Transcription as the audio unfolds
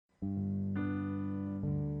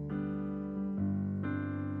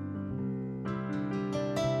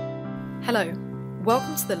Hello,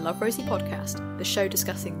 welcome to the Love Rosie podcast, the show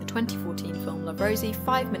discussing the 2014 film Love Rosie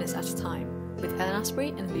 5 minutes at a time, with Helen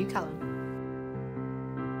Asprey and Luke Allen.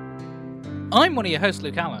 I'm one of your hosts,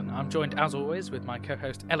 Luke Allen. I'm joined, as always, with my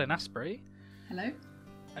co-host, Ellen Asprey. Hello.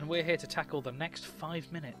 And we're here to tackle the next 5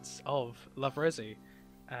 minutes of Love Rosie.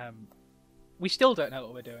 We still don't know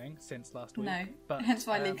what we're doing since last week. No, but, hence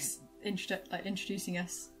why Luke's introducing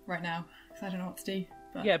us right now, because I don't know what to do.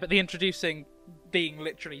 But... Yeah, but the introducing being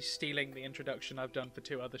literally stealing the introduction I've done for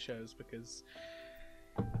 2 other shows, because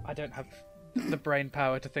I don't have the brain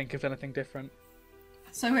power to think of anything different.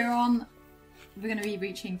 So we're going to be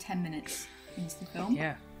reaching 10 minutes into the film.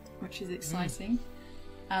 Yeah. Which is exciting.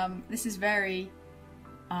 This is very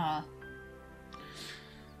dialogue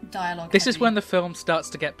This heavy. is when the film starts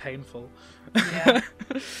to get painful. Yeah.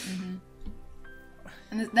 Mm-hmm.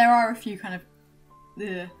 And there are a few kind of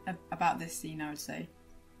about this scene, I would say.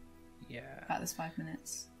 Yeah. About this 5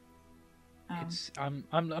 minutes. I'm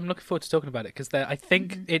looking forward to talking about it, because I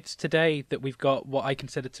think it's today that we've got what I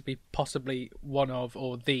consider to be possibly one of,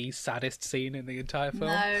 or the saddest scene in the entire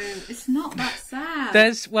film. No, it's not that sad.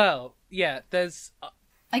 There's.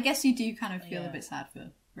 I guess you do kind of feel a bit sad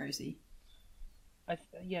for Rosie. I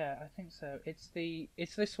think so.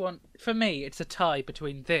 It's this one for me. It's a tie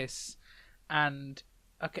between this and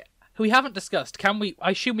we haven't discussed. Can we?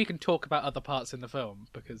 I assume we can talk about other parts in the film,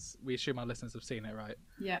 because we assume our listeners have seen it, right?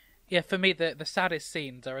 Yeah. Yeah, for me, the saddest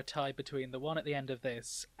scenes are a tie between the one at the end of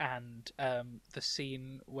this and the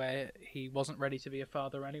scene where he wasn't ready to be a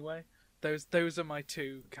father anyway. Those are my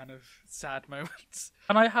 2 kind of sad moments.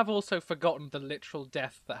 And I have also forgotten the literal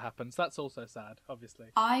death that happens. That's also sad, obviously.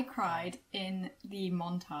 I cried in the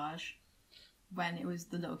montage when it was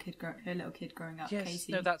the her little kid growing up, yes,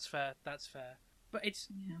 Casey. No, that's fair. But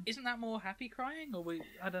isn't that more happy crying, or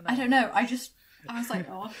I don't know. I don't know. I was like,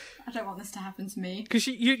 oh, I don't want this to happen to me. Because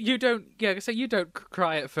you don't, so you don't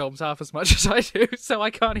cry at films half as much as I do, so I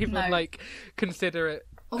can't even consider it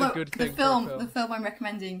a good thing. The film I'm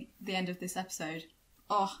recommending, the end of this episode,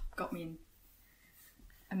 got me in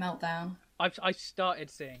a meltdown. I started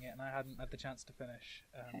seeing it and I hadn't had the chance to finish,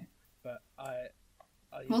 Okay. But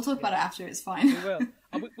we'll talk about it after. It's fine. We will.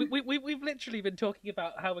 We've literally been talking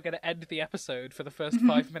about how we're going to end the episode for the first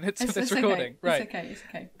 5 minutes of this recording. Okay. Right. It's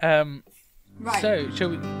okay. Right. So, shall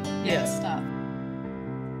we? Yeah, let's start.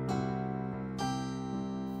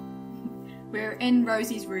 We're in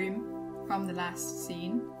Rosie's room from the last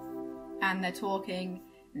scene, and they're talking.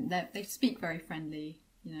 They speak very friendly.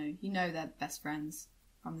 You know they're best friends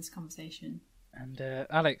from this conversation. And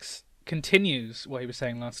Alex continues what he was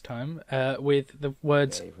saying last time with the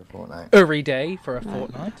words for a fortnight. Every day for a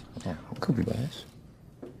fortnight. Yeah, it could be worse.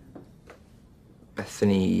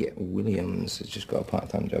 Bethany Williams has just got a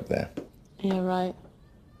part-time job there. Yeah, right.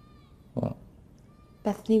 What?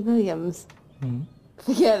 Bethany Williams.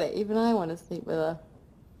 Forget it, even I want to sleep with her.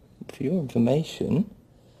 For your information,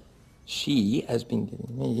 she has been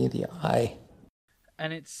giving me the eye.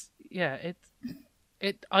 And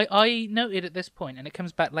I noted at this point, and it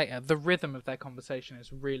comes back later, the rhythm of their conversation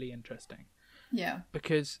is really interesting. Yeah.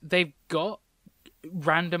 Because they've got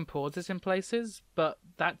random pauses in places, but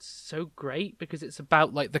that's so great because it's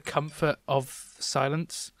about the comfort of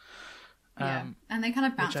silence. Yeah, and they kind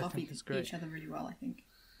of bounce off each other really well, I think,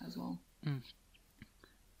 as well.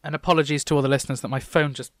 And apologies to all the listeners that my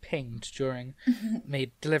phone just pinged during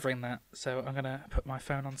me delivering that, so I'm going to put my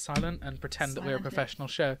phone on silent and pretend that we're a professional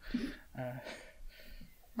show.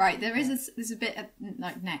 Right, there's a bit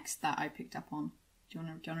next that I picked up on. Do you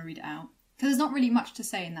want to read it out? Because there's not really much to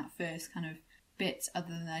say in that first kind of bit, other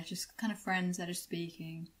than they're just kind of friends, they're just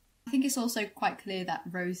speaking. I think it's also quite clear that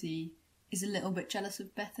Rosie is a little bit jealous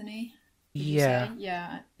of Bethany. Yeah.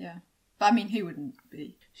 Yeah. But I mean, who wouldn't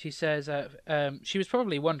be? She says she was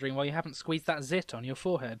probably wondering why you haven't squeezed that zit on your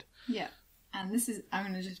forehead. Yeah, and I'm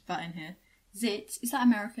going to just butt in here. Zit, is that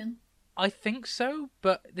American? I think so,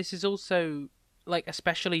 but this is also,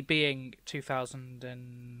 especially being 2000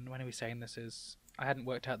 and... When are we saying this is? I hadn't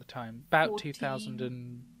worked out the time. About 2000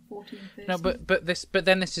 and... 14, 13. No, but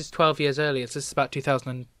then this is 12 years earlier, so this is about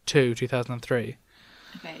 2002, 2003.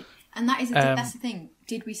 Okay, and that's the thing.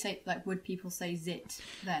 Did we say, would people say zit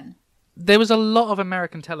then? There was a lot of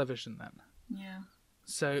American television then. Yeah.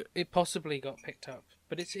 So it possibly got picked up,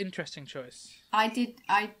 but it's an interesting choice. I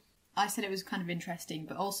said it was kind of interesting,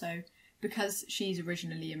 but also because she's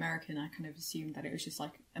originally American, I kind of assumed that it was just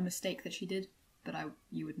a mistake that she did, but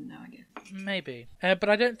you wouldn't know, I guess. Maybe. But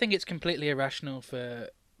I don't think it's completely irrational for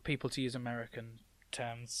people to use American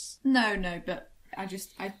terms. No, but I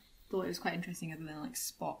thought it was quite interesting, other than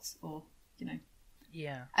spots or,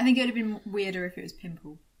 Yeah. I think it would have been weirder if it was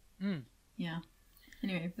pimple. Mm. Yeah.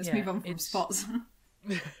 Anyway, let's move on from spots.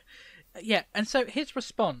 Yeah, and so his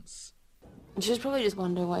response... She's probably just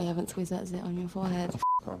wondering why you haven't squeezed that zit on your forehead.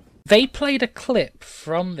 They played a clip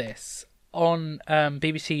from this on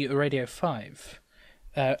BBC Radio 5.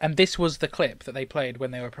 And this was the clip that they played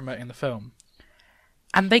when they were promoting the film.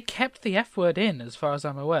 And they kept the F word in, as far as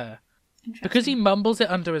I'm aware. Because he mumbles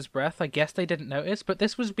it under his breath, I guess they didn't notice, but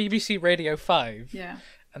this was BBC Radio 5. Yeah.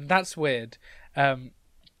 And that's weird.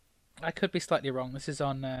 I could be slightly wrong. This is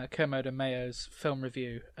on Kermode and Mayo's film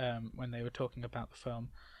review when they were talking about the film.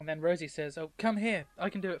 And then Rosie says, "Oh, come here. I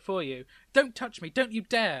can do it for you. Don't touch me. Don't you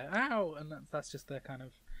dare. Ow!" And that's just their kind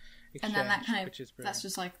of exchange, And then that kind which is of, brilliant. that's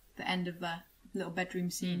just like the end of the little bedroom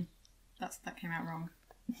scene. That came out wrong.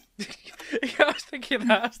 Yeah, I was thinking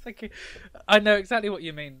that. I know exactly what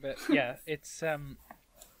you mean, but yeah, it's and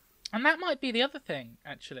that might be the other thing.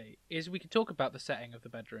 Actually, is we could talk about the setting of the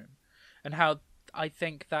bedroom and how I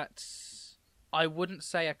think that's, I wouldn't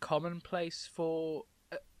say a commonplace for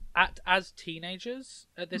as teenagers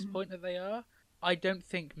at this point that they are. I don't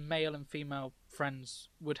think male and female friends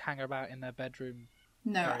would hang about in their bedroom.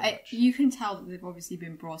 No, you can tell that they've obviously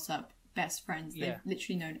been brought up best friends. They've Yeah.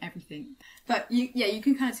 literally known everything. But you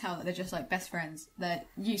can kind of tell that they're just like best friends. They're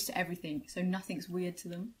used to everything, so nothing's weird to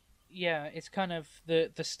them. Yeah, it's kind of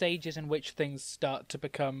the stages in which things start to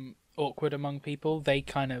become awkward among people. They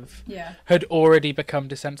kind of had already become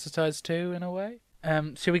desensitized to, in a way.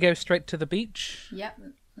 So we go straight to the beach. Yep,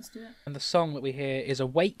 let's do it. And the song that we hear is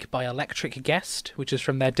Awake by Electric Guest, which is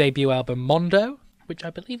from their debut album Mondo, which I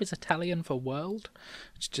believe is Italian for world.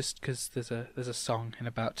 It's just because there's a song in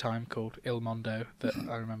About Time called Il Mondo that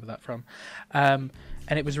I remember that from. And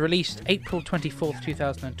it was released April 24th,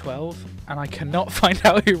 2012, and I cannot find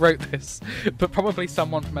out who wrote this, but probably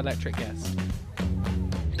someone from Electric Guest.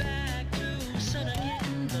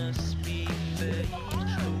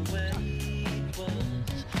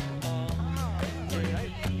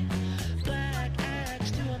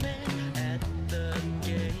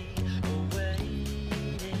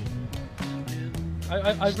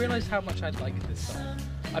 I realised how much I like this song.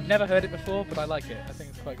 I've never heard it before, but I like it. I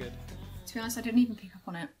think it's quite good. To be honest, I didn't even pick up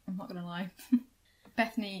on it. I'm not going to lie.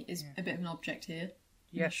 Bethany is a bit of an object here.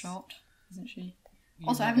 In the shot, isn't she?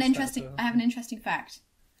 Also, I have an interesting fact.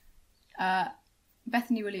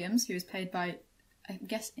 Bethany Williams, who is played by, I'm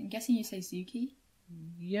guessing you say Zuki.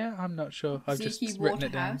 Yeah, I'm not sure. I've Zuki just written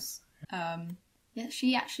it down. Waterhouse. Yeah,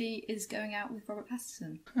 she actually is going out with Robert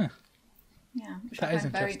Pattinson. Huh. Yeah, which That I is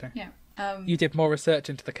find very, interesting. yeah. You did more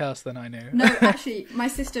research into the cast than I knew. No, actually, my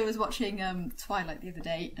sister was watching Twilight the other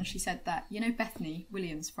day, and she said that, you know, Bethany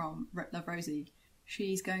Williams from Love Rosie,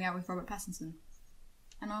 she's going out with Robert Pattinson.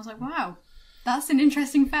 And I was like, wow, that's an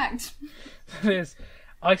interesting fact. It is.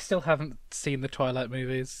 I still haven't seen the Twilight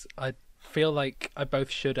movies. I feel like I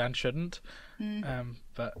both should and shouldn't.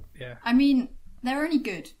 But yeah. I mean, they're only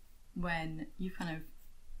good when you've kind of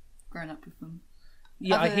grown up with them.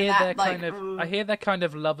 Yeah, Other I than hear that, they're like, kind of. I hear they're kind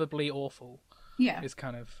of lovably awful. Yeah. Is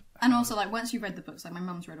kind of. And also, like, once you've read the books, like, my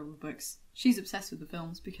mum's read all the books. She's obsessed with the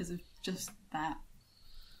films because of just that,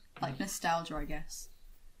 like, nostalgia, I guess.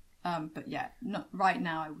 But yeah, not right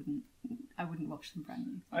now. I wouldn't watch them brand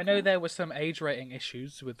new. I know there were some age rating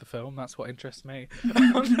issues with the film. That's what interests me.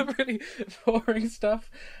 On the really boring stuff.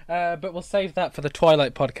 But we'll save that for the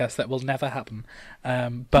Twilight podcast. That will never happen.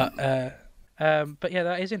 But yeah,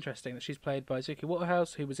 that is interesting that she's played by Zuki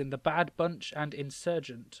Waterhouse, who was in The Bad Bunch and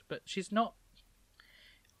Insurgent. But she's not.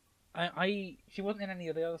 She wasn't in any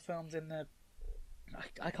of the other films in the.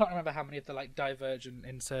 I can't remember how many of the like Divergent,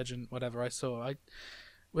 Insurgent, whatever I saw.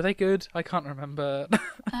 Were they good? I can't remember.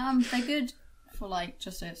 They're good for like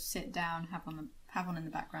just to sit down, have on in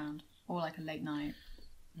the background, or like a late night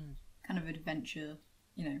kind of adventure.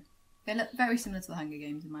 You know, they look very similar to the Hunger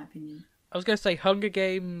Games, in my opinion. I was going to say Hunger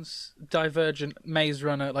Games, Divergent, Maze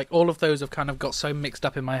Runner, like all of those have kind of got so mixed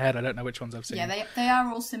up in my head. I don't know which ones I've seen. Yeah, they are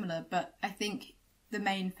all similar, but I think the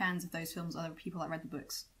main fans of those films are the people that read the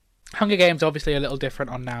books. Hunger Games obviously a little different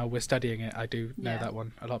on Now We're Studying It. I do know that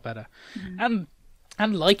one a lot better, and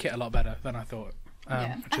like it a lot better than I thought.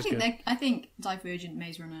 Yeah, which I think Divergent,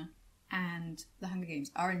 Maze Runner, and The Hunger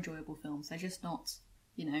Games are enjoyable films. They're just not,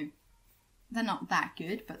 they're not that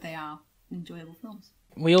good, but they are enjoyable films.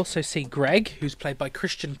 We also see Greg, who's played by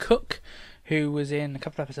Christian Cook, who was in a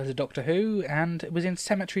couple of episodes of Doctor Who and was in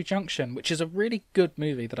Cemetery Junction, which is a really good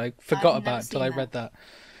movie that I forgot about until I read that.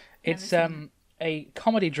 It's a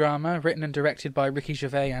comedy drama written and directed by Ricky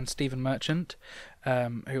Gervais and Stephen Merchant,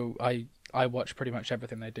 who I watch pretty much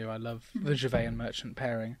everything they do. I love the Gervais and Merchant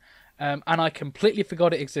pairing. And I completely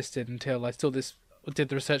forgot it existed until I did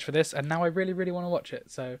the research for this, and now I really, really want to watch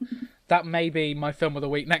it. So that may be my film of the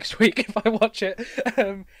week next week if I watch it.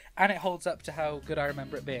 And it holds up to how good I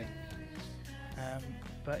remember it being.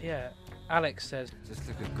 But yeah, Alex says, Just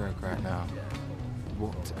look at Greg right now.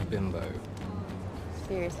 What a bimbo.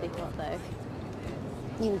 Seriously, what though?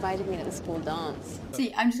 He invited me to the school dance.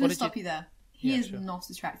 See, I'm just What going to did stop you there. He Yeah, is sure. not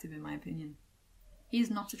attractive, in my opinion. He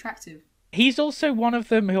is not attractive. he's also one of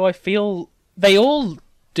them who I feel they all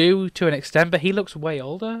do to an extent, but he looks way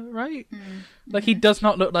older, right? Like, he does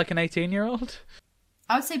not look like an 18-year-old.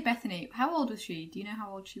 I would say Bethany. How old was she? Do you know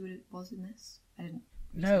how old she was in this? I didn't.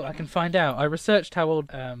 No, I can find out. I researched how old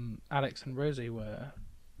Alex and Rosie were.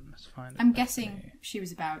 Let's find I'm out. guessing she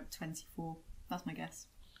was about 24. That's my guess.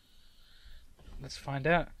 Let's find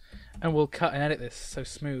out. And we'll cut and edit this so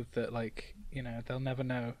smooth that, like, you know, they'll never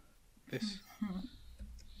know this.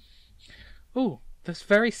 Ooh, this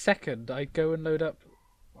very second I go and load up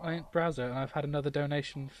my browser and I've had another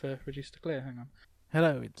donation for Reduce to Clear. Hang on.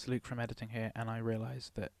 Hello, it's Luke from editing here, and I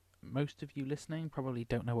realise that most of you listening probably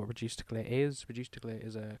don't know what Reduce to Clear is. Reduce to Clear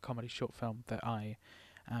is a comedy short film that I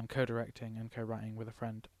am co-directing and co-writing with a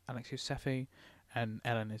friend, Alex Yousefi, and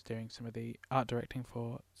Ellen is doing some of the art directing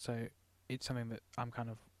for, so it's something that I'm kind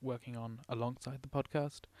of working on alongside the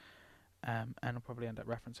podcast, and I'll probably end up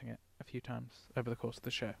referencing it a few times over the course of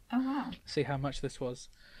the show. Oh wow. See how much this was.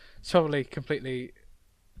 It's probably completely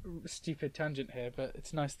stupid tangent here, but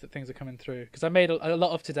it's nice that things are coming through, because I made a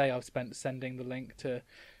lot of today I've spent sending the link to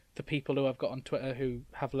the people who I've got on Twitter who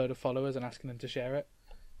have a load of followers and asking them to share it.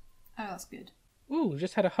 Oh, that's good. Ooh, we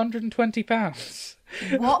just had £120.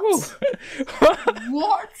 What? Ooh.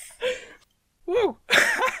 What? Woo!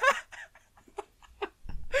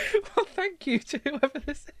 Well, thank you to whoever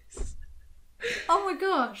this is. Oh my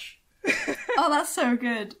gosh. Oh, that's so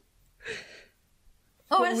good.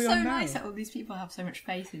 Oh, What are it's we so on now? nice that all these people have so much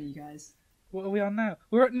faith in you guys. What are we on now?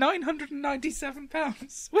 We're at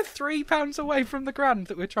 £997. We're £3 away from the grand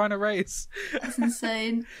that we're trying to raise. That's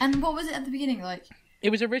insane. And what was it at the beginning like? It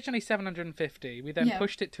was originally 750. We then Yeah.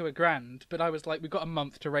 pushed it to a grand, but I was like, we've got a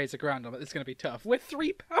month to raise a grand. I'm like, this is going to be tough. We're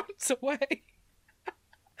 £3 away.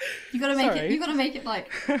 You gotta make Sorry. it. You gotta make it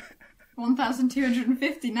like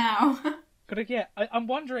 1,250 now. I'm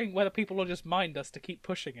wondering whether people will just mind us to keep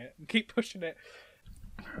pushing it and keep pushing it.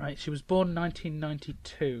 Right, she was born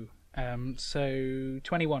 1992, so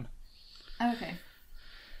 21. Oh, okay.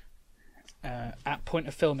 At point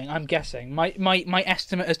of filming, I'm guessing. My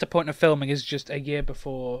estimate as to point of filming is just a year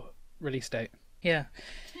before release date. Yeah.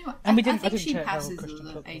 You know what? And we I didn't- I think didn't she check how passes Christian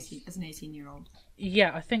as, Cook was. as an 18-year-old.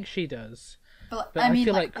 Yeah, I think she does. But I mean,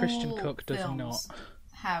 feel like Christian all Cook does films not.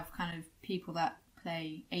 have kind of people that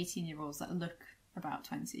play 18-year-olds that look about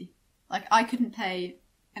 20. Like, I couldn't play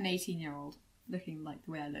an 18-year-old looking like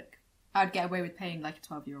the way I look. I'd get away with playing like a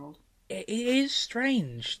 12-year-old. It is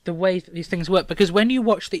strange the way that these things work, because when you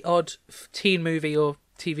watch the odd teen movie or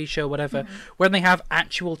TV show, whatever, when they have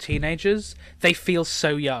actual teenagers, they feel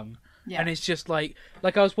so young. Yeah. And it's just like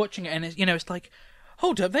I was watching it, and it's like,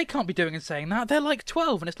 hold up, they can't be doing and saying that. They're like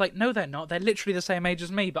 12, and it's like, no, they're not. They're literally the same age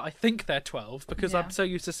as me, but I think they're 12 because Yeah. I'm so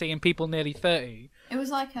used to seeing people nearly 30. It was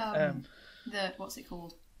like the what's it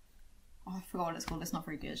called? Oh, I forgot what it's called. It's not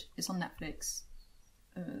very good. It's on Netflix.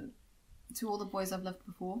 To All the Boys I've Loved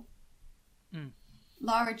Before.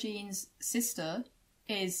 Lara Jean's sister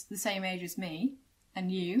is the same age as me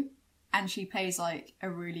and you, and she plays like a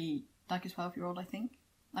 12-year-old, I think,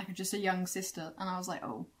 like just a young sister. And I was like,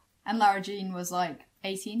 oh. And Lara Jean was like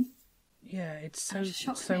 18. Yeah, it's so That just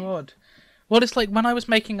shocked so me. odd. Well, it's like when I was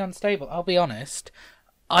making Unstable, I'll be honest,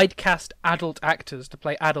 I'd cast adult actors to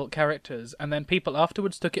play adult characters, and then people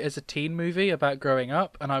afterwards took it as a teen movie about growing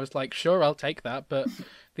up, and I was like, sure, I'll take that, but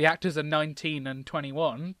the actors are 19 and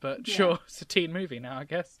 21, but Yeah. sure, it's a teen movie now, I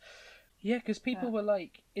guess. Yeah, because people were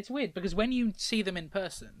like, it's weird, because when you see them in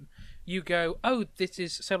person, you go, oh, this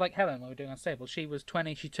is, so like Helen, when we were doing Unstable, she was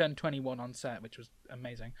 20, she turned 21 on set, which was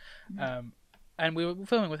amazing. And we were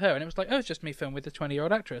filming with her, and it was like, oh, it's just me filming with a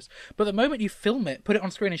 20-year-old actress. But the moment you film it, put it on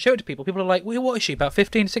screen and show it to people, people are like, well, what is she, about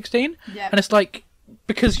 15, 16? Yeah. And it's like,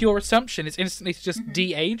 because your assumption is instantly to just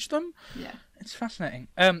de-age them. Yeah. It's fascinating.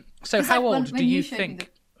 So It's how like old do you think...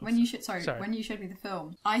 when you Sorry. showed me the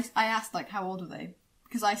film, I asked like how old were they?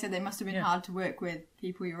 Because I said they must have been Yeah. hard to work with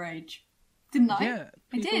people your age. Didn't I? Yeah,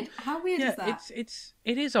 I did. How weird is that?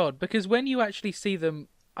 it is odd, because when you actually see them,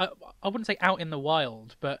 I wouldn't say out in the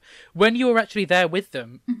wild, but when you're actually there with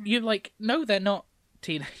them, you're like, no, they're not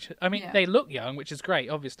teenagers. I mean, Yeah. they look young, which is great,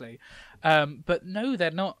 obviously, but no, they're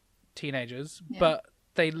not teenagers. Yeah. But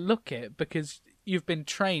they look it because you've been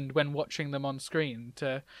trained when watching them on screen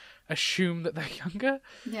to assume that they're younger.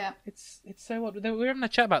 Yeah. It's so odd. We were having a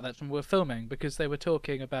chat about that when we were filming, because they were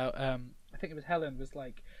talking about I think it was Helen, was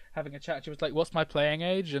like having a chat. She was like, "What's my playing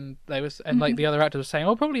age?" And like the other actor was saying,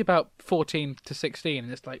 "Oh, probably about 14 to 16."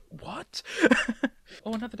 And it's like, what?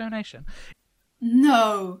 Oh, another donation.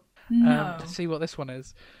 No. To see what this one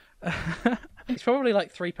is. It's probably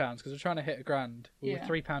like £3 because we're trying to hit £1,000. We're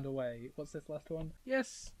 £3 away. What's this last one?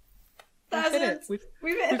 Yes. Thousands. We've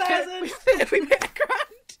hit 1,000. We've hit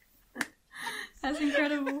 £1,000. That's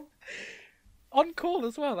incredible. On call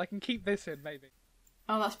as well. I can keep this in, maybe.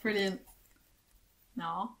 Oh, that's brilliant.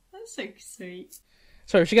 No, that's so sweet.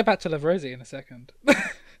 Sorry, we should get back to Love Rosie in a second.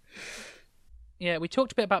 Yeah, we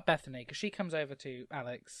talked a bit about Bethany, because she comes over to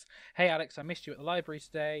Alex. "Hey, Alex, I missed you at the library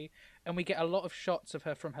today." And we get a lot of shots of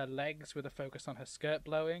her from her legs with a focus on her skirt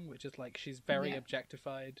blowing, which is like she's very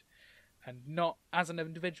objectified and not as an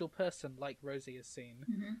individual person like Rosie is seen.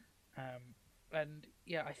 And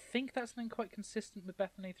yeah, I think that's been quite consistent with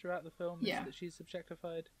Bethany throughout the film, is that she's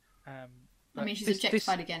objectified. I mean, she's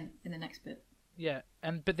objectified again in the next bit. Yeah,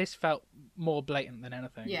 but this felt more blatant than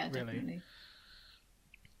anything. Yeah, really. definitely.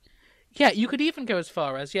 Yeah, you could even go as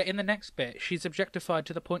far as, in the next bit, she's objectified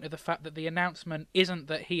to the point of the fact that the announcement isn't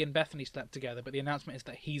that he and Bethany slept together, but the announcement is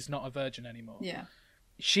that he's not a virgin anymore. Yeah.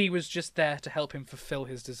 She was just there to help him fulfill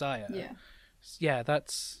his desire. Yeah. Yeah,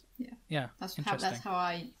 that's... Yeah. That's how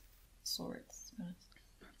I saw it, to be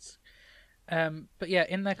honest. But yeah,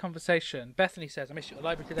 in their conversation, Bethany says, "I missed you at the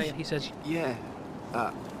library today," and he says... Yeah,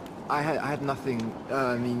 I had nothing,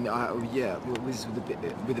 it was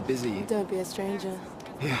with a busy... Don't be a stranger.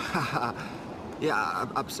 Yeah,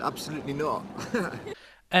 absolutely not.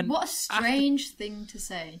 And what a strange thing to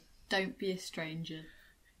say. Don't be a stranger.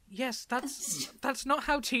 Yes, that's not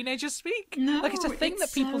how teenagers speak. No, like, it's a thing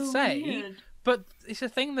that people so say, weird. but it's a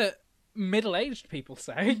thing that middle-aged people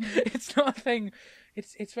say. It's not a thing.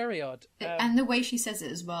 It's very odd. And the way she says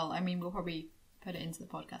it as well. I mean, we'll probably put it into the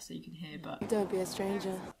podcast so you can hear, but Don't be a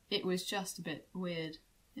stranger. it was just a bit weird,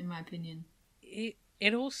 in my opinion.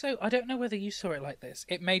 It also, I don't know whether you saw it like this.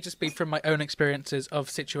 It may just be from my own experiences of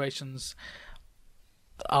situations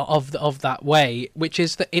of that way, which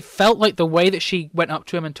is that it felt like the way that she went up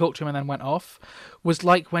to him and talked to him and then went off was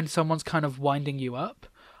like when someone's kind of winding you up.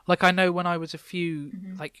 Like, I know when I was a few,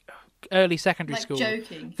 like, early secondary Like school,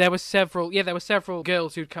 joking. there were several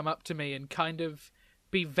girls who'd come up to me and kind of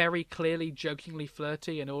be very clearly jokingly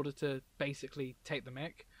flirty in order to basically take the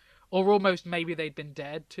mick, or almost maybe they'd been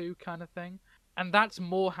dared to, kind of thing. And that's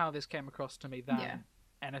more how this came across to me than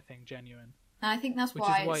anything genuine. And I think that's Which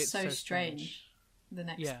why is why it's so strange, the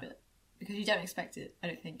next Yeah. bit. Because you don't expect it, I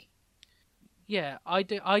don't think. Yeah, I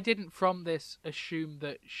didn't from this assume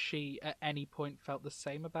that she at any point felt the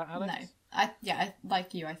same about Alex. No. I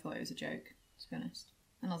like you, I thought it was a joke, to be honest.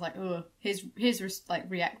 And I was like, oh, his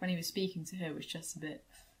react when he was speaking to her was just a bit,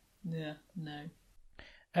 no.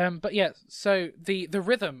 But yeah, so the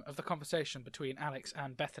rhythm of the conversation between Alex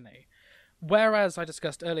and Bethany, whereas I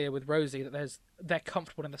discussed earlier with Rosie that they're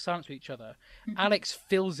comfortable in the silence with each other, Alex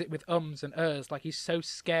fills it with ums and ers, like he's so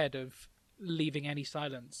scared of leaving any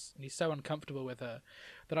silence, and he's so uncomfortable with her,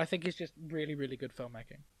 that I think is just really, really good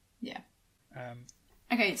filmmaking. Yeah.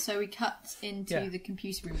 Okay, so we cut into the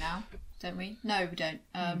computer room now, don't we? No, we don't.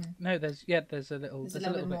 No, there's a little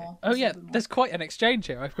bit more. Oh yeah, there's quite an exchange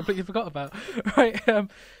here. I completely forgot about. Right.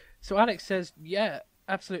 So Alex says, "Yeah,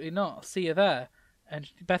 absolutely not. I'll see you there." And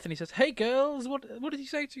Bethany says, "Hey girls, what did he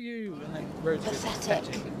say to you?" And then Rosie goes,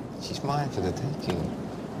 Pathetic. She's mine for the taking.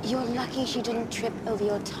 You're lucky she didn't trip over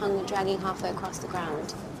your tongue dragging halfway across the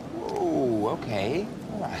ground. Oh, okay.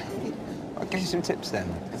 All right. I'll give you some tips then,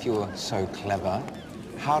 if you're so clever.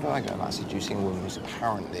 How do I go about seducing a woman who's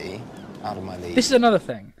apparently out of my league? This is another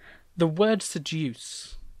thing. The word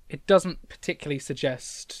seduce, it doesn't particularly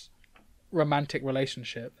suggest romantic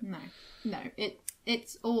relationship. No.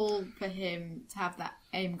 It's all for him to have that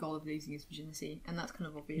aim goal of losing his virginity, and that's kind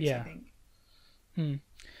of obvious, I think.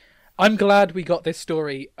 I'm glad we got this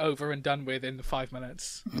story over and done with in the 5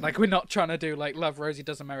 minutes. Like, we're not trying to do like Love Rosie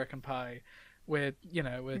Does American Pie. We're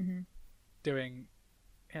doing...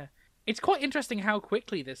 Yeah. It's quite interesting how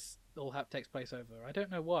quickly this all takes place over. I don't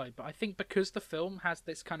know why, but I think because the film has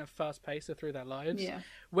this kind of fast pace through their lives,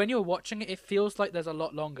 when you're watching it, it feels like there's a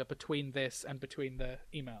lot longer between this and between the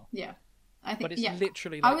email. Yeah. I think, but it's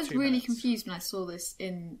literally like I was 2 really minutes. confused when I saw this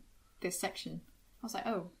in this section. I was like,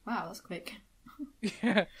 oh, wow, that's quick.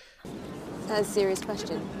 Yeah. That's a serious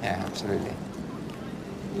question. Yeah, absolutely.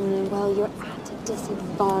 Well, you're at a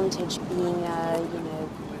disadvantage being a,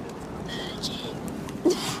 virgin.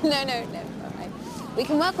 No, all right. We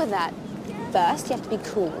can work with that. First, you have to be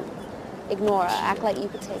cool. Ignore her, act like you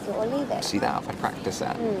could take it or leave it. See that if I practice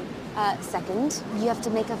that. Second, you have to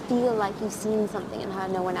make her feel like you've seen something in her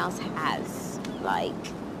no one else has. Like,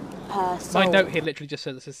 her soul. My note here literally just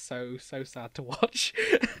says this is so sad to watch.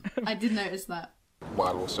 I did notice that.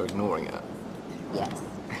 While also ignoring it. Yes.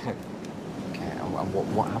 Okay, and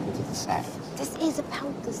what happened to the sex? This is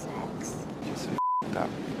about the sex. She's so up.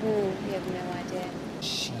 You have no idea.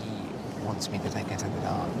 She wants me to take her to the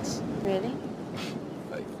dance. Really?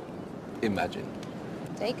 Like, imagine.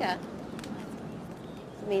 Take her.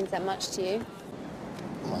 It means that much to you.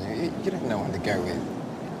 Well, you don't know one to go with.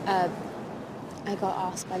 I got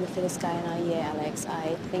asked by the fittest guy in our year, Alex.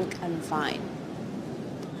 I think I'm fine.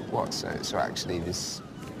 What, so actually this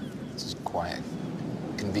is quite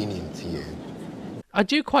convenient for you? I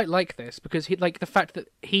do quite like this because he like the fact that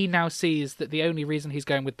he now sees that the only reason he's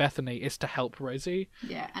going with Bethany is to help Rosie.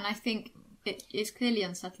 Yeah, and I think it is clearly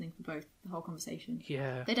unsettling for both, the whole conversation.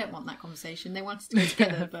 Yeah. They don't want that conversation. They want us to go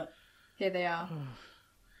together, but here they are.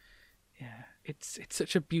 Yeah, it's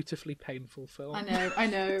such a beautifully painful film. I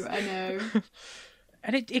know.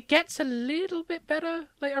 And it gets a little bit better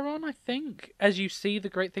later on, I think, as you see the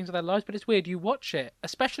great things of their lives. But it's weird. You watch it,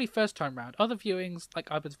 especially first time round. Other viewings, like,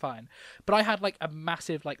 I was fine. But I had, like, a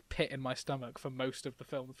massive, like, pit in my stomach for most of the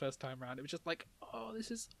film the first time round. It was just like, oh, this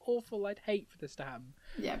is awful. I'd hate for this to happen.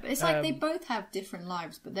 Yeah, but it's like they both have different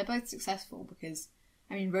lives, but they're both successful because,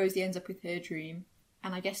 I mean, Rosie ends up with her dream,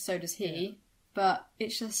 and I guess so does he. Yeah. But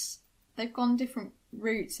it's just, they've gone different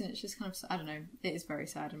routes, and it's just kind of, I don't know, it is very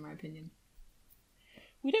sad in my opinion.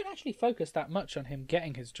 We don't actually focus that much on him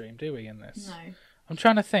getting his dream, do we, in this? No. I'm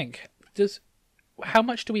trying to think. How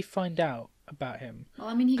much do we find out about him? Well,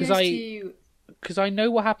 I mean, he goes to... Because I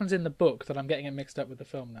know what happens in the book, that I'm getting it mixed up with the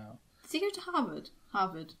film now. Does he go to Harvard?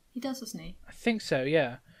 Harvard. He does, doesn't he? I think so,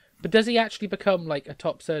 yeah. But does he actually become, like, a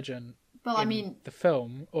top surgeon the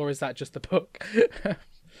film, or is that just the book?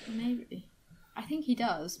 Maybe. I think he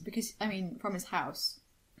does, because, I mean, from his house...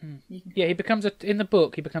 Yeah, in the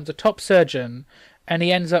book, he becomes a top surgeon, and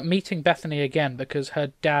he ends up meeting Bethany again because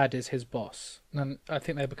her dad is his boss. And I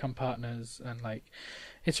think they become partners, and like,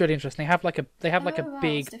 it's really interesting. They have a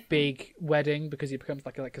big wedding because he becomes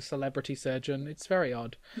like a celebrity surgeon. It's very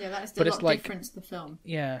odd. Yeah, that is a lot different to the film.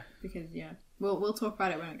 Yeah, because we'll talk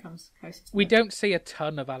about it when it comes closer. We don't see a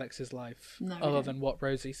ton of Alex's life other than what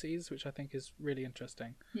Rosie sees, which I think is really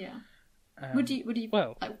interesting. Yeah. Would you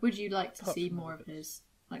like to see more of his?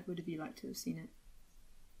 Like, would have you liked to have seen it?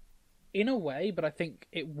 In a way, but I think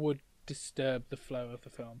it would disturb the flow of the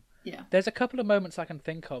film. Yeah. There's a couple of moments I can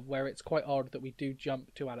think of where it's quite odd that we do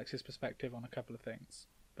jump to Alex's perspective on a couple of things.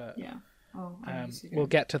 But yeah. We'll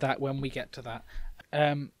get to that when we get to that.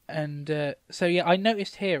 So yeah, I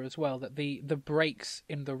noticed here as well that the breaks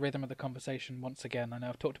in the rhythm of the conversation, once again, I know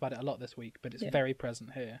I've talked about it a lot this week, but it's very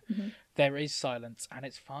present here. Mm-hmm. There is silence, and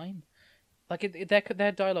it's fine. Like,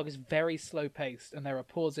 their dialogue is very slow-paced, and there are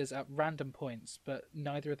pauses at random points, but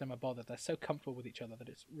neither of them are bothered. They're so comfortable with each other that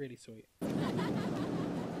it's really sweet.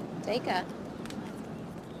 Take her.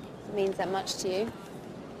 It means that much to you.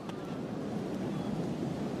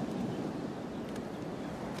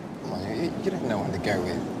 Well, you don't know one to go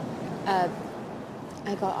with.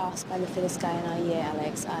 I got asked by the fittest guy in our year,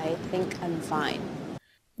 Alex. I think I'm fine.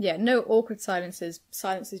 Yeah, no awkward silences.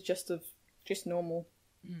 Silence is just normal.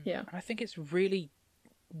 Yeah, and I think it's really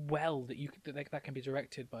well that can be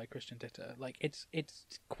directed by Christian Ditter. Like, it's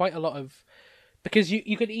quite a lot of, because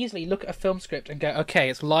you could easily look at a film script and go,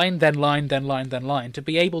 okay, it's line then line then line then line. To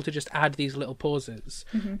be able to just add these little pauses,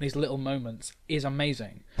 these little moments, is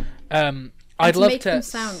amazing. I'd love to make them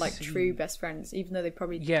sound like true best friends, even though they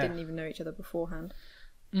probably didn't even know each other beforehand.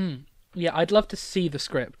 Yeah, I'd love to see the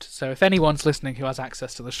script. So if anyone's listening who has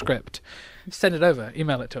access to the script, send it over,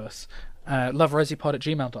 email it to us.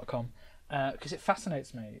 loverosiepod@gmail.com, because it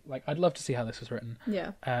fascinates me. Like, I'd love to see how this was written.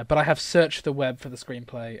 Yeah. But I have searched the web for the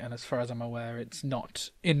screenplay, and as far as I'm aware, it's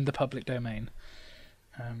not in the public domain.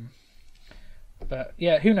 But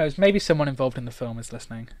yeah, who knows? Maybe someone involved in the film is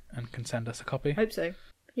listening and can send us a copy. Hope so.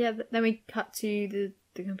 Yeah. Then we cut to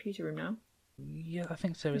the computer room now. Yeah, I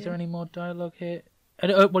think so. Is there any more dialogue here?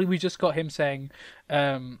 Well, we just got him saying,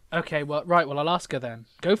 "Okay, well, right. Well, I'll ask her then.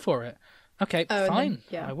 Go for it. Okay, fine.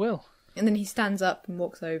 I will." And then he stands up and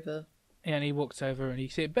walks over. Yeah, and he walks over and he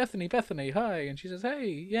says, Bethany, hi. And she says, hey,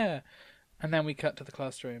 yeah. And then we cut to the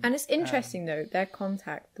classroom. And it's interesting, though, their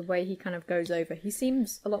contact, the way he kind of goes over. He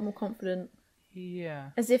seems a lot more confident. Yeah.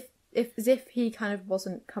 As if he kind of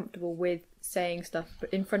wasn't comfortable with saying stuff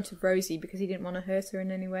but in front of Rosie because he didn't want to hurt her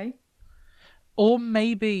in any way. Or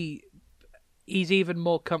maybe he's even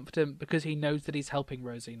more confident because he knows that he's helping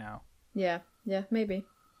Rosie now. Yeah, maybe.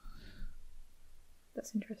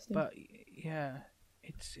 That's interesting. But yeah,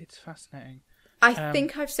 it's fascinating. I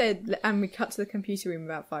think I've said, and we cut to the computer room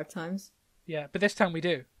about 5 times. Yeah, but this time we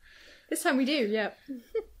do. This time we do, yeah.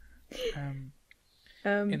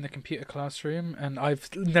 in the computer classroom, and I've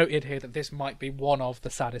noted here that this might be one of the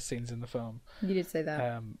saddest scenes in the film. You did say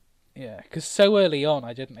that. Yeah, because so early on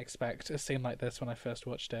I didn't expect a scene like this when I first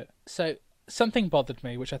watched it. So something bothered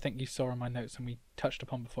me, which I think you saw in my notes and we touched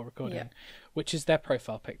upon before recording, which is their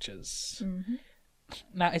profile pictures. Mm-hmm.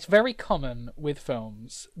 Now, it's very common with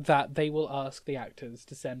films that they will ask the actors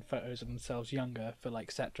to send photos of themselves younger for like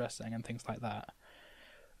set dressing and things like that.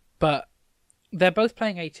 But they're both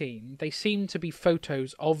playing 18. They seem to be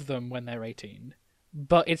photos of them when they're 18,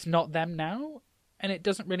 but it's not them now. And it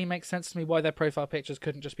doesn't really make sense to me why their profile pictures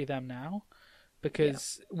couldn't just be them now.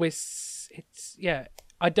 Because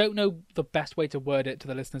I don't know the best way to word it to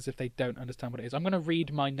the listeners if they don't understand what it is. I'm going to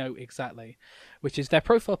read my note exactly, which is their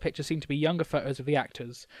profile pictures seem to be younger photos of the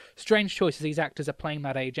actors. Strange choice as these actors are playing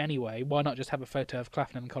that age anyway. Why not just have a photo of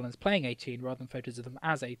Claflin and Collins playing 18 rather than photos of them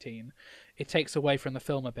as 18? It takes away from the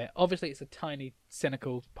film a bit. Obviously, it's a tiny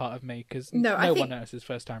cynical part of me because no one notices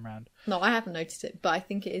first time round. No, I haven't noticed it, but I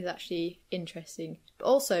think it is actually interesting. But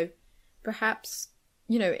also, perhaps,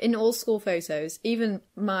 you know, in all school photos, even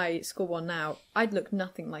my school one now, I'd look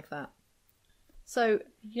nothing like that. So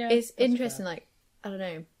it's interesting. Fair. Like, I don't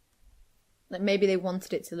know, like maybe they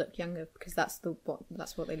wanted it to look younger because that's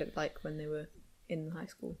what they looked like when they were in high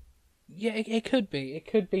school. Yeah, it could be. It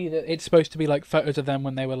could be that it's supposed to be like photos of them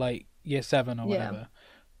when they were like year 7 or whatever.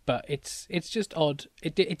 But it's just odd.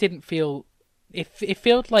 It didn't feel. It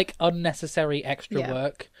felt like unnecessary extra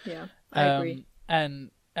work. Yeah, I agree.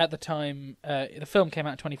 And at the time, the film came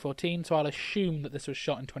out in 2014, so I'll assume that this was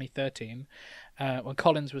shot in 2013, when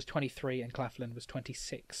Collins was 23 and Claflin was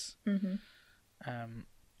 26. Mm-hmm.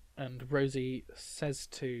 And Rosie says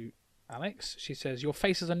to Alex, she says, "Your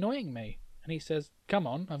face is annoying me." And he says, "Come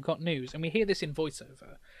on, I've got news." And we hear this in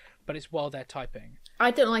voiceover, but it's while they're typing.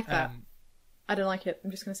 I don't like that. I don't like it. I'm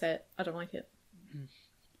just going to say it. I don't like it.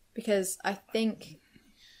 Because I think,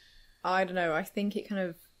 I don't know, I think it would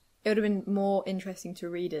have been more interesting to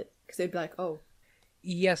read it, because they'd be like, oh.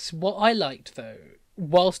 Yes, what I liked, though,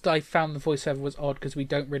 whilst I found the voiceover was odd because we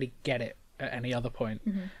don't really get it at any other point.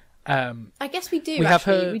 Mm-hmm. I guess we do,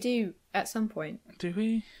 we do at some point. Do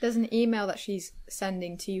we? There's an email that she's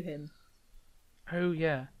sending to him. Oh,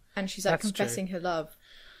 yeah. And she's like confessing her love.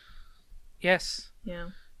 Yes. Yeah.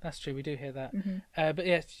 That's true, we do hear that. Mm-hmm. But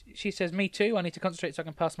yeah, she says, "Me too, I need to concentrate so I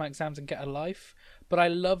can pass my exams and get a life." But I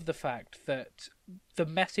love the fact that the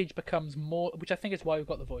message becomes more, which I think is why we've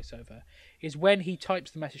got the voiceover, is when he types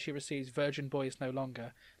the message she receives, "Virgin boy is no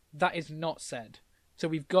longer," that is not said. So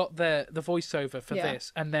we've got the voiceover for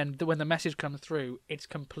this, and then when the message comes through, it's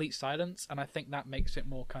complete silence, and I think that makes it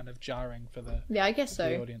more kind of jarring for the I guess so.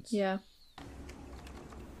 The audience. Yeah.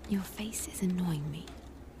 Your face is annoying me.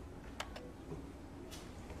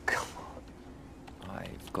 Come on.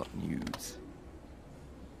 I've got news.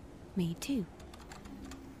 Me too.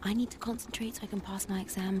 I need to concentrate so I can pass my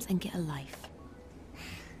exams and get a life.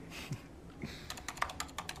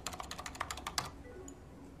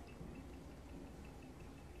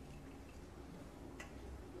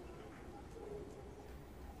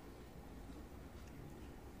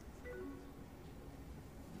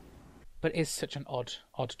 But it is such an odd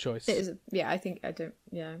choice. It is. Yeah,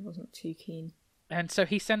 I wasn't too keen. And so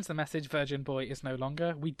he sends the message, "Virgin boy is no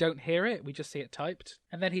longer." We don't hear it, we just see it typed.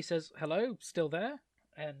 And then he says, "Hello, still there?"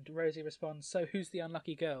 And Rosie responds, "So who's the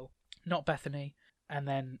unlucky girl?" Not Bethany. And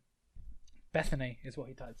then Bethany is what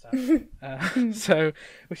he types out. So,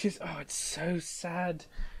 which is, it's so sad.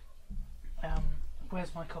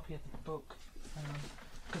 Where's my copy of the book?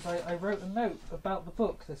 Because I wrote a note about the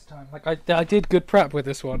book this time. Like, I did good prep with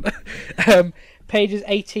this one. Pages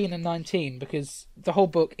 18 and 19, because the whole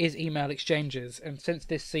book is email exchanges, and since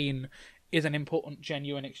this scene is an important,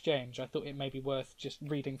 genuine exchange, I thought it may be worth just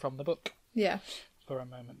reading from the book. Yeah. For a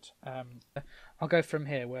moment. I'll go from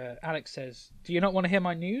here, where Alex says, "Do you not want to hear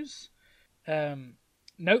my news?"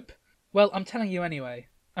 Nope. "Well, I'm telling you anyway."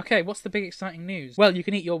 "Okay, what's the big exciting news?" "Well, you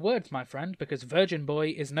can eat your words, my friend, because Virgin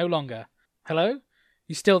boy is no longer." "Hello?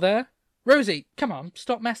 You still there?" "Rosie, come on,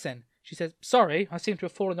 stop messing." She says, "Sorry, I seem to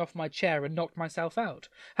have fallen off my chair and knocked myself out.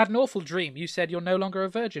 Had an awful dream. You said you're no longer a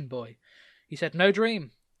virgin boy." He said, "No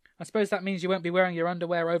dream. I suppose that means you won't be wearing your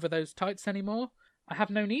underwear over those tights anymore? I have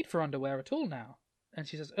no need for underwear at all now." And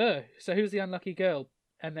she says, "So who's the unlucky girl?"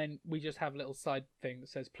 And then we just have a little side thing that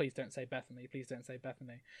says, "Please don't say Bethany, please don't say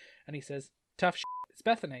Bethany." And he says, "Tough shit, it's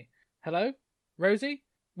Bethany." "Hello? Rosie?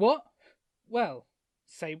 What? Well,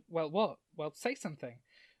 what? Well, say something.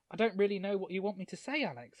 I don't really know what you want me to say,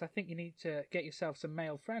 Alex. I think you need to get yourself some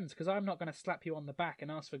male friends, because I'm not going to slap you on the back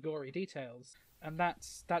and ask for gory details." And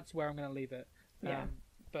that's where I'm going to leave it. Yeah.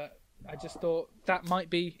 But I just thought it might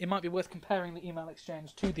be worth comparing the email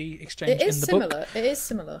exchange to the exchange It is in the similar. book. It is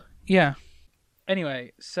similar. Yeah.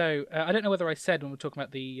 Anyway, so I don't know whether I said when we were talking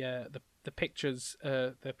about the pictures,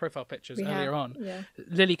 the profile pictures earlier on. Yeah.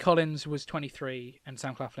 Lily Collins was 23 and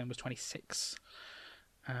Sam Claflin was 26.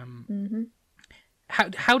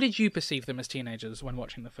 How did you perceive them as teenagers when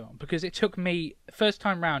watching the film? Because it took me, first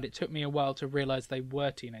time round, it took me a while to realise they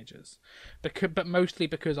were teenagers. But mostly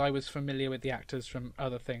because I was familiar with the actors from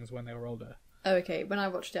other things when they were older. Oh, okay. When I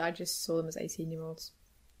watched it, I just saw them as 18-year-olds.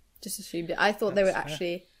 Just assumed it. I thought they were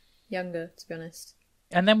actually younger, to be honest.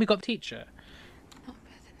 And then we got the teacher. Not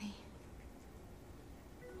Bethany.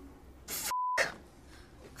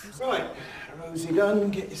 Right, Rosie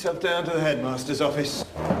Dunn, get yourself down to the headmaster's office.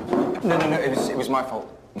 No, it was my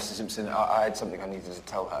fault, Mr. Simpson. I had something I needed to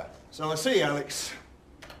tell her. So I see, Alex.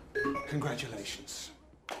 Congratulations.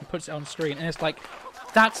 He puts it on screen, and it's like,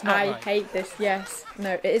 that's not I right. hate this, yes.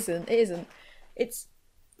 No, it isn't. It isn't. It's,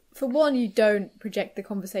 for one, you don't project the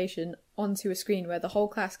conversation onto a screen where the whole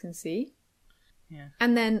class can see. Yeah.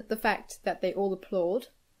 And then the fact that they all applaud.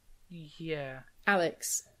 Yeah.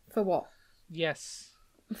 Alex, for what? Yes.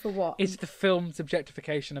 For what? It's the film's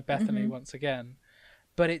objectification of Bethany once again.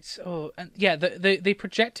 But it's the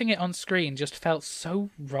projecting it on screen just felt so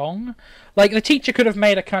wrong. Like the teacher could have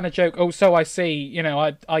made a kind of joke, "Oh, so I see, you know,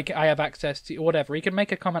 I have access to whatever." He could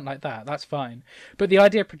make a comment like that. That's fine. But the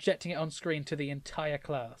idea of projecting it on screen to the entire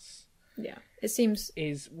class, Yeah, it seems.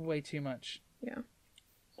 is way too much. Yeah.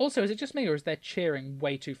 Also, is it just me or is they cheering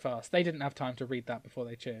way too fast? They didn't have time to read that before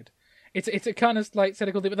they cheered. It's a kind of like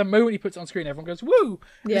cynical thing, but the moment he puts it on screen, everyone goes woo.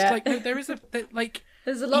 Yeah. It's like no, there is like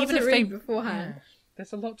There's a lot even to if read they- beforehand. Yeah,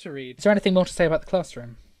 there's a lot to read. Is there anything more to say about the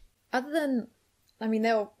classroom? Other than, I mean,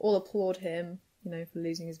 they'll all applaud him, you know, for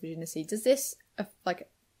losing his virginity. Does this,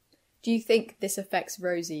 do you think this affects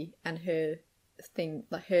Rosie and her thing,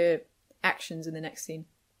 like her actions in the next scene?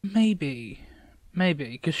 Maybe,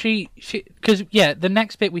 because the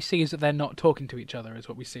next bit we see is that they're not talking to each other, is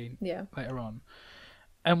what we see Yeah. later on,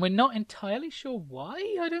 and we're not entirely sure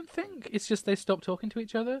why. I don't think it's just they stopped talking to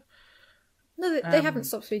each other. No, they haven't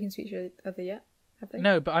stopped speaking to each other yet, have they?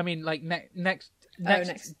 No, but I mean, like next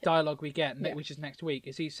next. dialogue we get, Yeah. which is next week,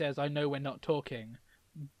 is he says, "I know we're not talking,"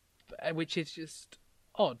 which is just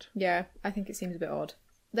odd. Yeah, I think it seems a bit odd.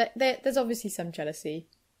 There's obviously some jealousy.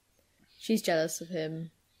 She's jealous of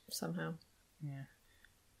him somehow. Yeah.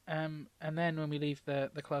 And then when we leave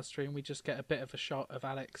the classroom, we just get a bit of a shot of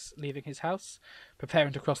Alex leaving his house,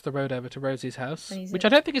 preparing to cross the road over to Rosie's house, which I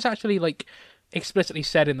don't think is actually like explicitly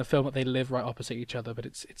said in the film that they live right opposite each other, but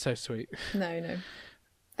it's so sweet. No.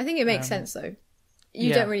 I think it makes sense though. You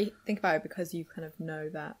yeah. don't really think about it because you kind of know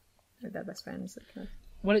that they're best friends. That kind of...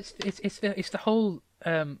 Well, it's the whole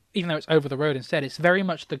even though it's over the road instead, it's very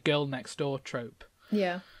much the girl next door trope.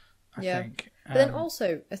 Yeah. I think. But then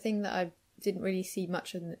also a thing that I didn't really see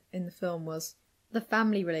much in the film was the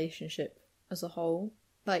family relationship as a whole.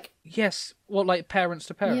 Like yes, well, like parents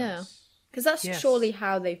to parents. Yeah, because that's Yes. surely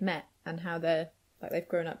how they've met and how they've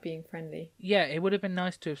grown up being friendly. Yeah, it would have been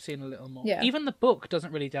nice to have seen a little more. Yeah. Even the book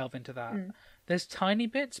doesn't really delve into that. There's tiny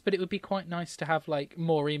bits, but it would be quite nice to have like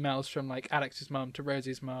more emails from like Alex's mum to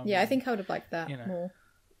Rosie's mum. Yeah, I think I would have liked that you know. more.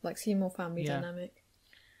 Like see more family Yeah. dynamic.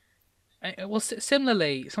 Well,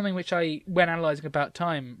 similarly, something which I, when analysing About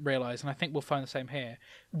Time, realised, and I think we'll find the same here,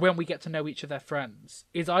 when we get to know each of their friends,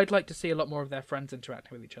 is I'd like to see a lot more of their friends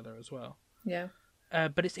interacting with each other as well. Yeah.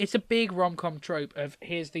 But it's a big rom-com trope of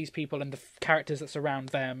here's these people and the characters that surround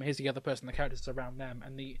them, here's the other person, the characters that surround them,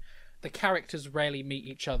 and the characters rarely meet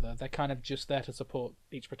each other. They're kind of just there to support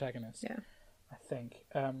each protagonist. Yeah. I think.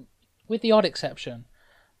 With the odd exception,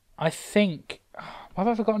 I think... why have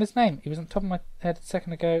I forgotten his name? He was on top of my head a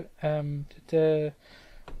second ago.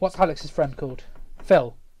 What's Alex's friend called?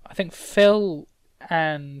 Phil. I think Phil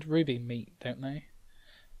and Ruby meet, don't they?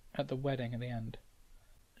 At the wedding at the end.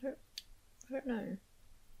 I don't know.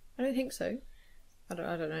 I don't think so. I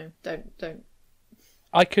don't know. Don't.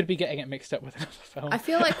 I could be getting it mixed up with another film. I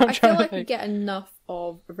feel like we get enough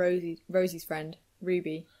of Rosie's friend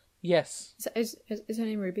Ruby. Yes. Is her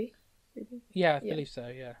name Ruby? Ruby? Yeah, I believe so.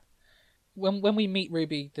 Yeah. When we meet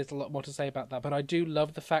Ruby, there's a lot more to say about that, but I do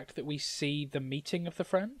love the fact that we see the meeting of the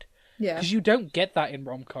friend. Yeah. Because you don't get that in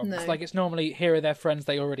rom-coms. No. Like, it's normally, here are their friends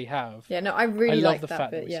they already have. Yeah, no, I really love like the that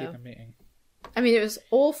fact bit, that we yeah. see them meeting. I mean, it was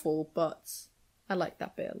awful, but I like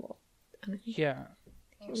that bit a lot. Yeah.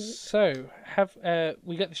 So,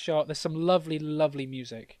 we get the shot. There's some lovely, lovely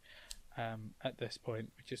music at this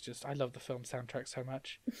point, which is just, I love the film soundtrack so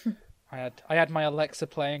much. I had my Alexa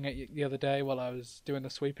playing it the other day while I was doing the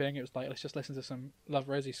sweeping. It was like, let's just listen to some Love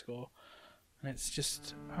Rosie score. And it's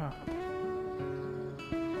just... Oh.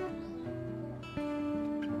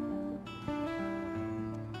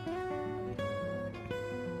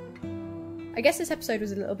 I guess this episode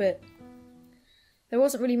was a little bit... There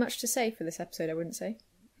wasn't really much to say for this episode, I wouldn't say.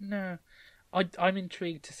 No. I'm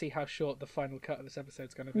intrigued to see how short the final cut of this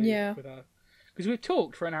episode's going to be. Yeah. Because we've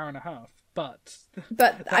talked for an hour and a half, but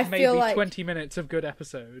I feel like 20 minutes of good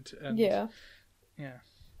episode. And, yeah. Yeah.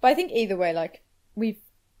 But I think either way, like, we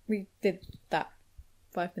did that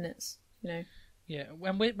 5 minutes, you know. Yeah,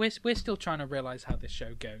 when we're still trying to realise how this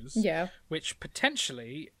show goes. Yeah. Which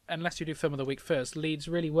potentially, unless you do Film of the Week first, leads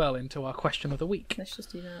really well into our question of the week. Let's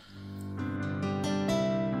just do that.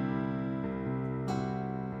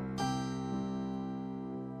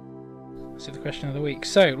 So the question of the week.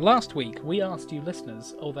 So last week we asked you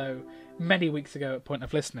listeners, although many weeks ago at point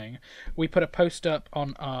of listening, we put a post up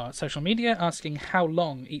on our social media asking how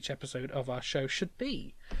long each episode of our show should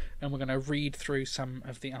be. And we're going to read through some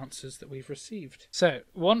of the answers that we've received. So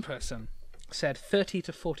one person said 30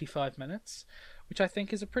 to 45 minutes, which I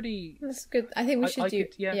think is a pretty... That's good. I think we should do...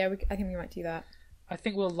 yeah. I think we might do that. I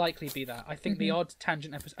think we'll likely be that. I think the odd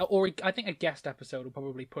tangent episode, or I think a guest episode will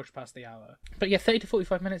probably push past the hour. But yeah, 30 to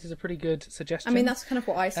 45 minutes is a pretty good suggestion. I mean, that's kind of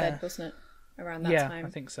what I said, wasn't it? Around that time. Yeah, I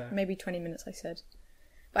think so. Maybe 20 minutes, I said.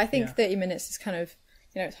 But I think 30 minutes is kind of,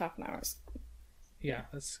 you know, it's half an hour.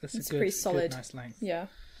 It's it's a pretty solid. good, nice length. Yeah.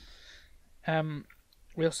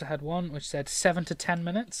 We also had one which said 7 to 10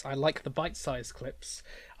 minutes. I like the bite-sized clips.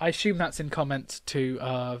 I assume that's in comment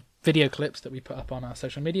to video clips that we put up on our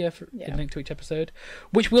social media in link to each episode,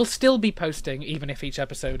 which we'll still be posting even if each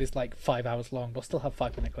episode is like 5 hours long. We'll still have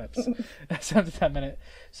 5-minute clips. 7 to 10 minutes.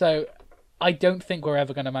 So I don't think we're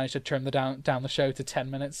ever going to manage to trim down the show to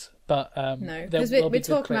 10 minutes. But no, because we're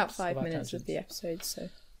talking about 5 minutes of the episode, so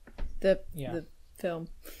the film.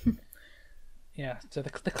 Yeah, so the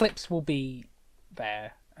clips will be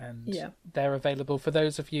there, and they're available for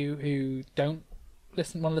those of you who don't want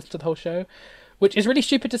to listen to the whole show, which is really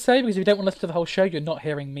stupid to say, because if you don't want to listen to the whole show, you're not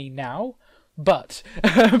hearing me now. But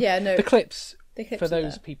the clips for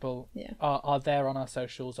those people are there on our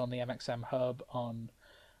socials, on the MXM Hub, on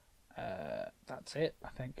that's it, I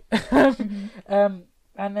think. And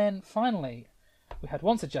then finally, we had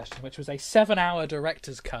one suggestion, which was a 7-hour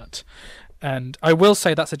director's cut. And I will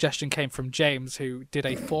say that suggestion came from James, who did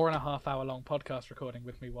a 4.5-hour long podcast recording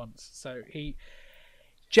with me once. So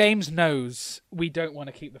James knows we don't want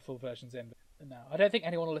to keep the full versions in. No, I don't think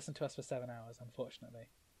anyone will listen to us for 7 hours, unfortunately.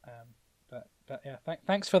 But yeah,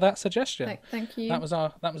 thanks for that suggestion. Thank you. That was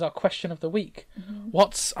our question of the week.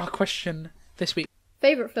 What's our question this week?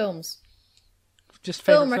 Favourite films. Just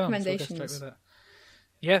favourite film films. recommendations. We'll go straight with it.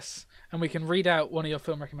 Yes, and we can read out one of your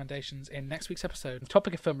film recommendations in next week's episode.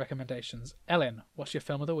 Topic of film recommendations. Ellen, what's your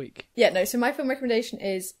film of the week? Yeah, no, so my film recommendation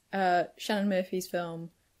is Shannon Murphy's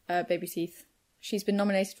film, Baby Teeth. She's been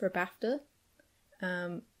nominated for a BAFTA,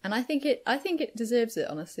 and I think it deserves it,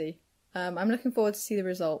 honestly. I'm looking forward to see the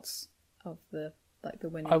results of the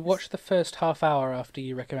winnings. I watched the first half hour after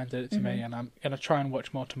you recommended it to me, and I'm going to try and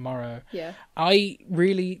watch more tomorrow. Yeah. I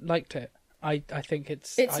really liked it. I think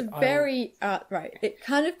it's very right. It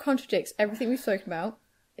kind of contradicts everything we've spoken about.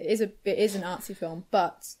 It is an artsy film,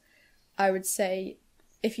 but I would say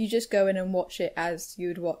if you just go in and watch it as you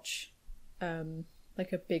would watch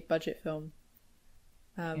like a big budget film,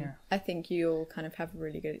 I think you'll kind of have a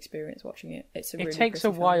really good experience watching it. It takes a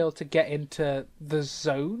while to get into the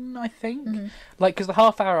zone, I think. Like, because the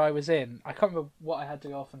half hour I was in, I can't remember what I had to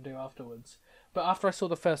go off and do afterwards. But after I saw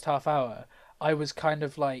the first half hour, I was kind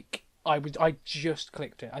of like, I just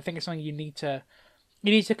clicked it. I think it's something you need to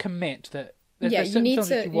commit that. There's certain films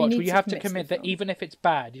that you watch where you have to commit that even if it's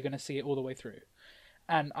bad, you're going to see it all the way through.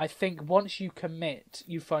 And I think once you commit,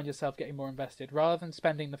 you find yourself getting more invested, rather than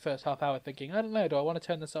spending the first half hour thinking, I don't know, do I want to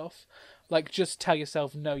turn this off? Like, just tell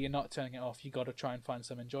yourself, no, you're not turning it off. You got to try and find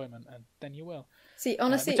some enjoyment, and then you will. See,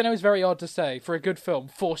 honestly, which I know is very odd to say for a good film.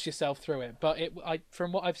 Force yourself through it, but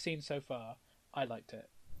from what I've seen so far, I liked it.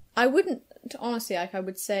 I wouldn't, honestly, like, I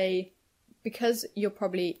would say, because you're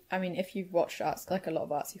probably, I mean, if you've watched a lot of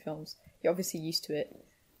artsy films, you're obviously used to it.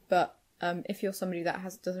 But if you're somebody that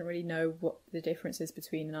doesn't really know what the difference is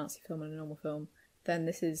between an artsy film and a normal film, then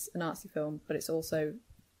this is an artsy film, but it's also,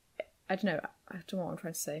 I don't know what I'm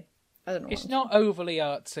trying to say. I don't know. It's not overly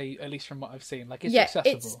artsy, at least from what I've seen. Like, it's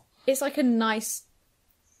accessible. It's like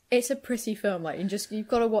it's a pretty film. Like, you've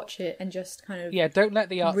got to watch it and just kind of don't let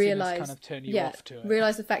the artsiness kind of turn you off to it.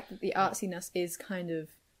 Realise the fact that the artsiness is kind of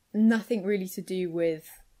nothing really to do with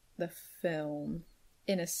the film,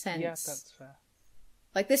 in a sense. Yeah, that's fair.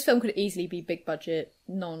 Like, this film could easily be big budget,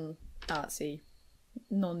 non-artsy,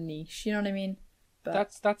 non-niche. You know what I mean?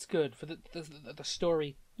 But that's good for the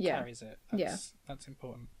story carries it. That's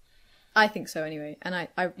important. I think so anyway, and I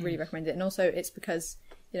really recommend it. And also, it's because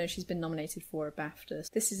she's been nominated for a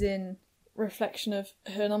BAFTA. This is in reflection of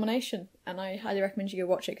her nomination, and I highly recommend you go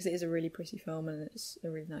watch it because it is a really pretty film and it's a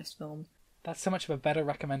really nice film. That's so much of a better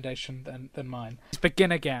recommendation than mine. It's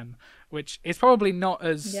Begin Again, which is probably not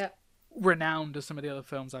as renowned as some of the other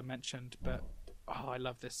films I mentioned, but I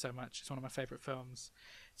love this so much. It's one of my favourite films.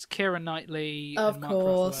 It's Keira Knightley and Mark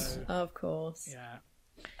Ruffalo. Of course. Yeah.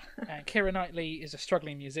 And Keira Knightley is a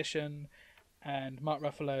struggling musician, and Mark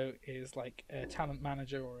Ruffalo is like a talent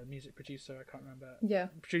manager or a music producer. I can't remember. Yeah.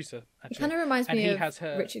 Producer, actually. It kind of reminds me of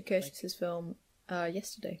her, Richard Curtis's film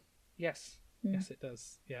Yesterday. Yes. Yes, it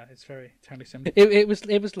does. Yeah, it's very totally similar. It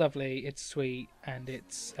was lovely. It's sweet, and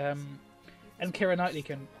it's and Keira Knightley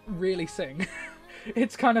can really sing.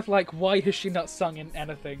 It's kind of like, why has she not sung in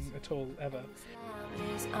anything at all ever?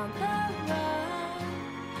 On the road,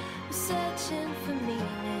 searching for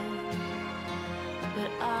meaning,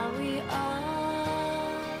 but are we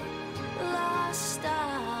all lost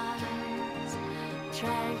stars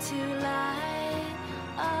trying to light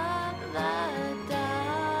up the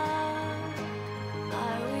dark?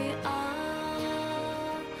 Are we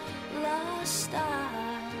all lost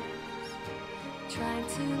stars trying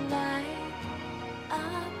to light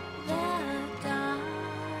up the dark?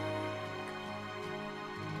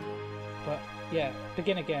 But yeah,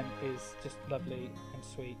 Begin Again is just lovely and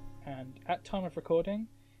sweet, and at time of recording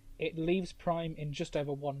it leaves Prime in just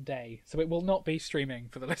over 1 day, so it will not be streaming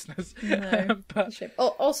for the listeners. No. But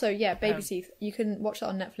also, yeah, Baby Teeth, you can watch that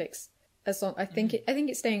on Netflix. As long I think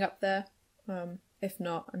it's staying up there. If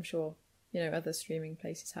not, I'm sure other streaming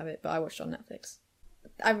places have it, but I watched it on Netflix.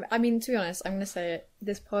 I mean, to be honest, I'm going to say it.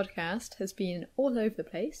 This podcast has been all over the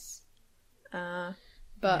place.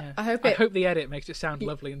 But yeah. I hope the edit makes it sound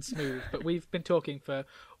lovely and smooth. But we've been talking for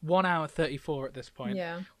 1 hour 34 at this point.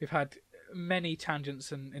 Yeah. We've had many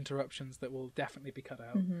tangents and interruptions that will definitely be cut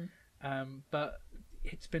out. Mm-hmm. But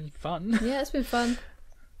it's been fun. Yeah, it's been fun.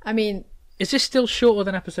 I mean, is this still shorter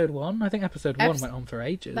than episode 1? I think episode 1 went on for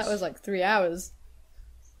ages. That was like 3 hours.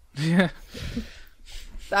 Yeah.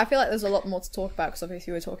 But I feel like there's a lot more to talk about because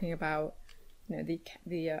obviously we're talking about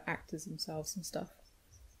the actors themselves and stuff.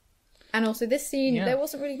 And also this scene, there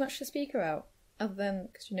wasn't really much to speak about other than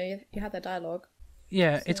because you had that dialogue.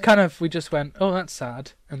 Yeah, so. It's kind of, we just went, oh, that's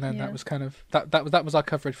sad, and then that was kind of that was our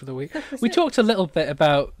coverage for the week. We talked a little bit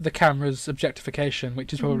about the camera's objectification,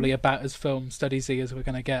 which is probably about as film studies-y as we're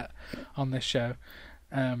going to get on this show.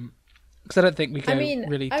 Because I don't think we go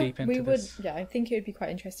really deep into this. Yeah, I think it would be quite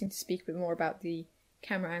interesting to speak a bit more about the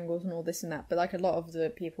camera angles and all this and that. But like a lot of the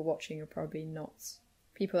people watching are probably not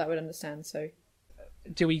people that would understand. So,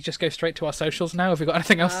 do we just go straight to our socials now? Have we got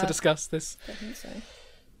anything else to discuss this? I think so.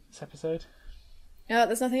 This episode. No,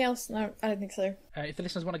 there's nothing else. No, I don't think so. If the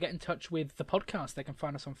listeners want to get in touch with the podcast, they can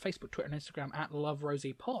find us on Facebook, Twitter, and Instagram at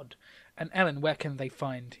LoveRosiePod. And Ellen, where can they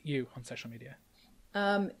find you on social media?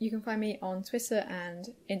 You can find me on Twitter and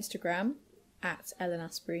Instagram at Ellen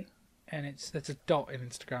Asprey. And there's a dot in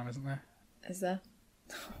Instagram, isn't there? Is there?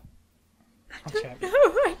 I'll check. No,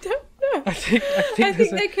 I don't know. I think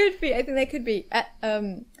there could be. I think there could be.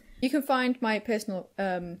 You can find my personal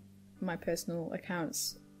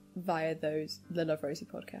accounts via the Love Rosie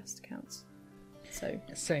podcast accounts. So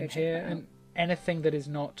same here, and anything that is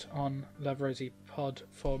not on Love Rosie Pod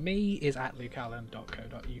for me is at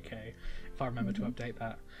lukeallen.co.uk if I remember to update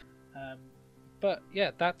that. But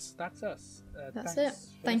yeah, that's us. That's it.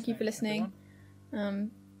 Thank you for listening.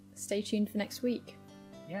 Stay tuned for next week.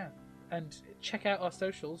 Yeah, and check out our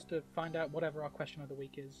socials to find out whatever our question of the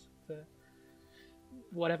week is for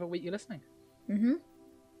whatever week you're listening.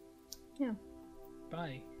 Yeah.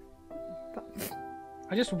 Bye.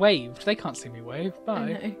 I just waved. They can't see me wave. Bye. I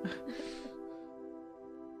know.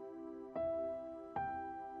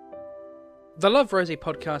 The Love Rosie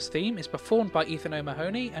podcast theme is performed by Ethan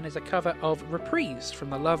O'Mahony and is a cover of Reprise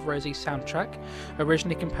from the Love Rosie soundtrack,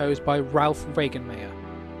 originally composed by Ralph Reaganmayer.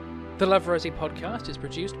 The Love Rosie podcast is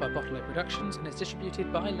produced by Bottle Productions and is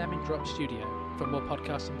distributed by Lemon Drop Studio. For more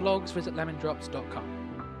podcasts and blogs, visit lemondrops.com.